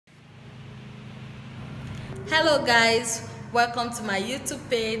Hello guys, welcome to my YouTube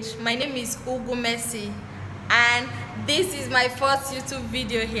page. My name is Ugwu and this is my first YouTube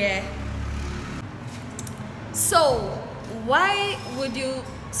video here. So why would you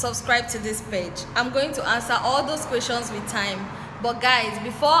subscribe to this page? I'm going to answer all those questions with time, but guys,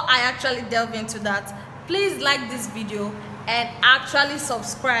 before I actually delve into that, please like this video and actually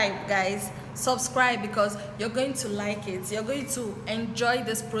subscribe. Guys, subscribe because you're going to like it. You're going to enjoy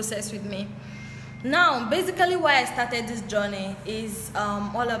this process with me. Now, basically why I started this journey is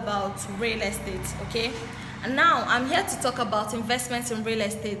all about real estate, okay? And now I'm here to talk about investments in real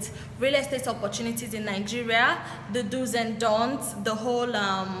estate opportunities in Nigeria, the do's and don'ts, the whole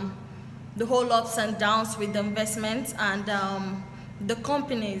ups and downs with the investments, and the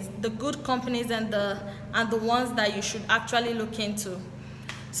companies, the good companies and the ones that you should actually look into.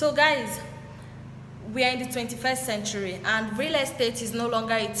 So guys, we are in the 21st century and real estate is no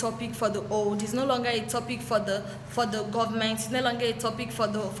longer a topic for the old. It's no longer a topic for the government. It's no longer a topic for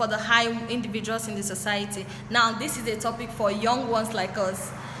the high individuals in the society. Now this is a topic for young ones like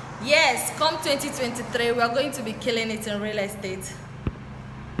us. Yes, come 2023 we are going to be killing it in real estate.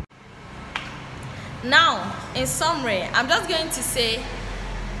 Now in summary, I'm just going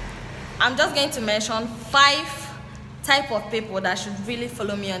to mention 5 type of people that should really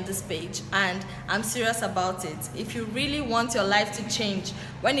follow me on this page, and I'm serious about it. If you really want your life to change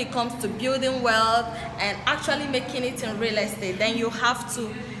when it comes to building wealth and actually making it in real estate, then you have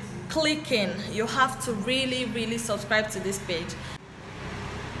to click in. You have to really subscribe to this page.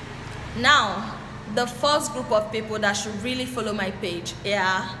 Now, the first group of people that should really follow my page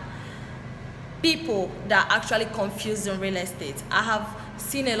are people that are actually confused in real estate. I have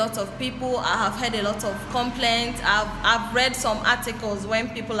seen a lot of people, I have heard a lot of complaints, I've read some articles when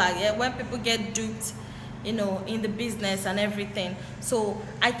people get duped, you know, in the business and everything. So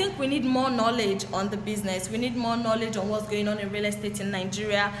I think we need more knowledge on the business. We need more knowledge on what's going on in real estate in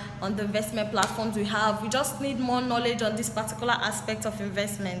Nigeria, on the investment platforms we have. We just need more knowledge on this particular aspect of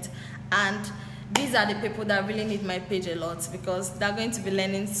investment, and these are the people that really need my page a lot because they're going to be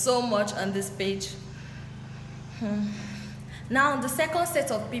learning so much on this page. Now, the second set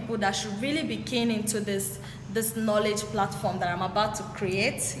of people that should really be keen into this knowledge platform that I'm about to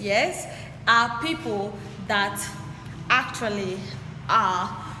create, yes, are people that actually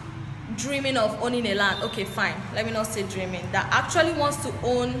are dreaming of owning a land. Okay, fine, let me not say dreaming. That actually wants to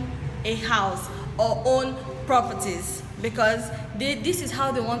own a house or own properties, because this is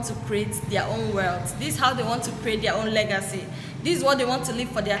how they want to create their own wealth. This is how they want to create their own legacy. This is what they want to leave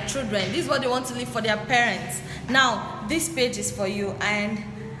for their children. This is what they want to leave for their parents. Now, this page is for you, and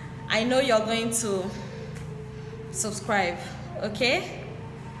I know you're going to subscribe, okay?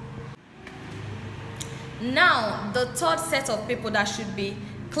 Now, the third set of people that should be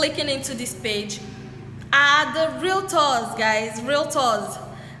clicking into this page are the realtors, guys.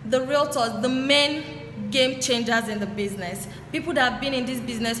 The main game changers in the business, people that have been in this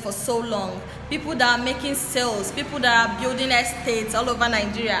business for so long, people that are making sales, people that are building estates all over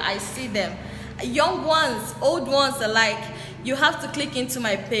Nigeria. I see them, young ones, old ones alike. You have to click into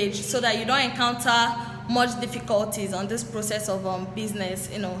my page so that you don't encounter much difficulties on this process of business.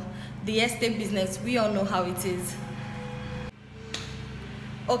 You know, the estate business, we all know how it is.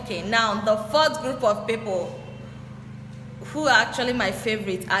 Okay, now the fourth group of people who are actually my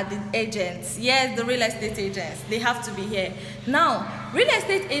favorite are the agents. Yes, the real estate agents. They have to be here. Now, real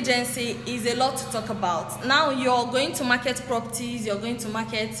estate agency is a lot to talk about. Now, you're going to market properties, you're going to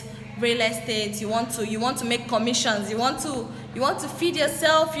market real estate, you want to make commissions, you want to feed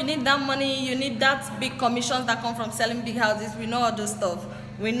yourself, you need that money, you need that big commissions that come from selling big houses. We know all those stuff.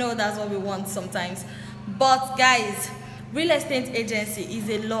 We know that's what we want sometimes. But guys, real estate agency is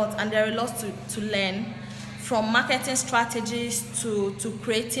a lot, and there are a lot to learn. From marketing strategies to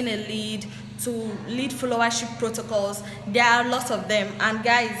creating a lead, to lead followership protocols. There are lots of them. And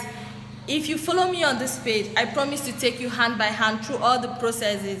guys, if you follow me on this page, I promise to take you hand by hand through all the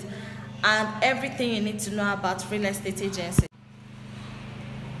processes and everything you need to know about real estate agency.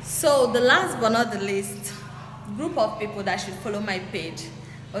 So the last but not the least group of people that should follow my page,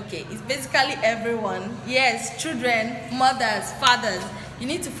 okay, it's basically everyone. Yes, children, mothers, fathers. You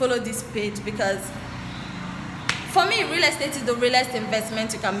need to follow this page because for me, real estate is the realest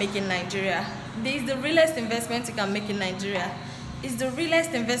investment you can make in Nigeria. This is the realest investment you can make in Nigeria. It's the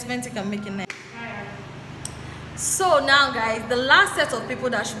realest investment you can make in Nigeria. So now guys, the last set of people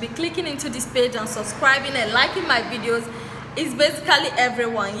that should be clicking into this page and subscribing and liking my videos is basically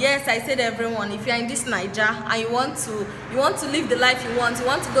everyone. Yes, I said everyone. If you're in this Niger and you want to live the life you want to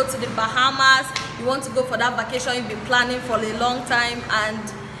go to the Bahamas, you want to go for that vacation you've been planning for a long time, and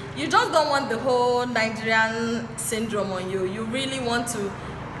you just don't want the whole Nigerian syndrome on you. You really want to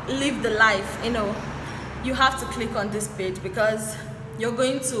live the life, you know, you have to click on this page, because you're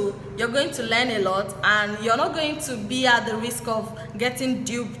going to learn a lot, and you're not going to be at the risk of getting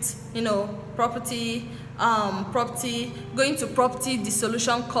duped, you know, going to property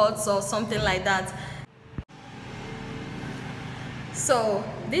dissolution courts or something like that. So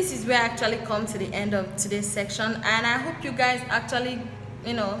this is where I actually come to the end of today's section, and I hope you guys actually,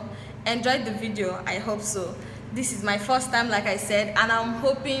 you know, enjoyed the video. I hope so. This is my first time, like I said, and I'm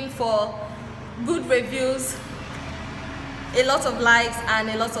hoping for good reviews, a lot of likes, and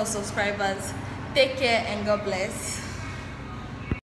a lot of subscribers. Take care and God bless.